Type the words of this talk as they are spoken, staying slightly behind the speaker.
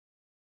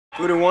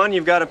2 to 1,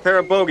 you've got a pair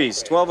of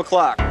bogeys. 12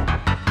 o'clock.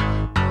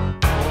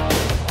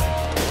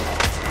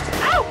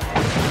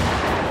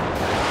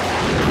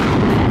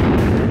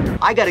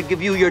 I gotta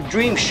give you your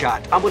dream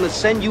shot. I'm gonna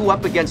send you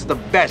up against the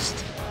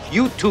best.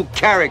 You two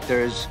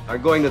characters are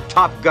going to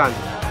Top Gun.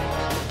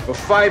 For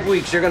 5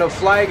 weeks, you're gonna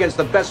fly against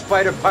the best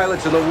fighter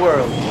pilots in the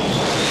world.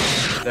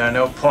 There are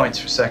no points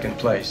for second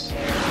place.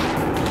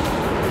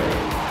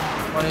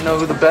 Want to know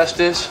who the best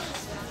is?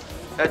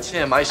 That's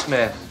him,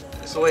 Iceman.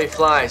 That's the way he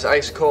flies,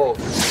 ice cold.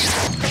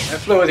 I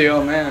flew with you,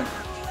 old man.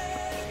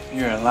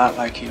 You're a lot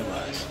like he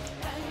was.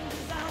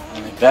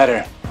 Only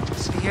better.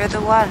 So you're the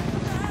one.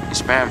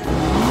 Yes, ma'am.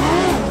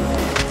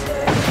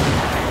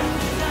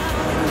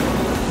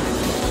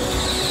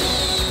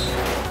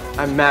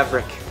 I'm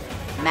Maverick.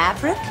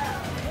 Maverick?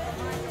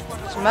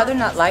 Does your mother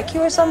not like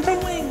you or something?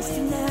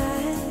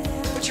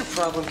 What's your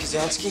problem,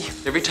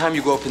 Kazansky? Every time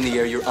you go up in the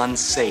air, you're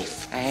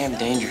unsafe. I am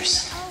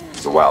dangerous.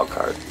 He's a wild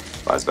card.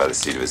 Flies by the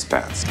seat of his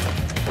pants.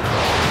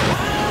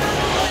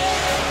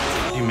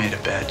 You made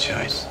a bad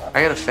choice.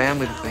 I got a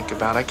family to think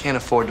about. I can't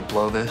afford to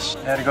blow this.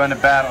 You had to go into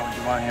battle. Would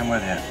you want him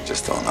with you?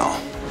 Just don't know.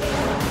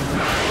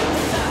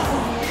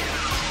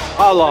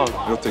 How long?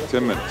 It'll take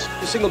 10 minutes.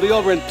 This thing will be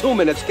over in 2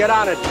 minutes. Get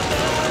on it.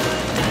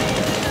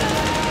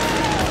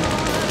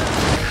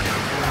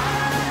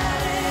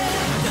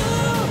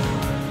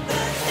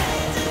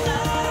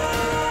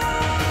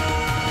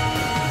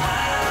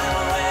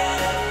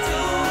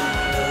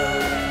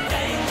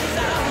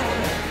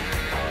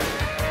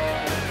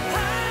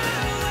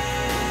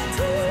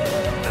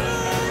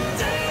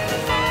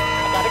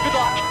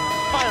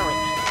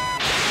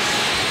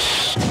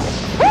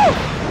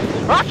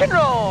 Rock and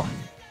roll!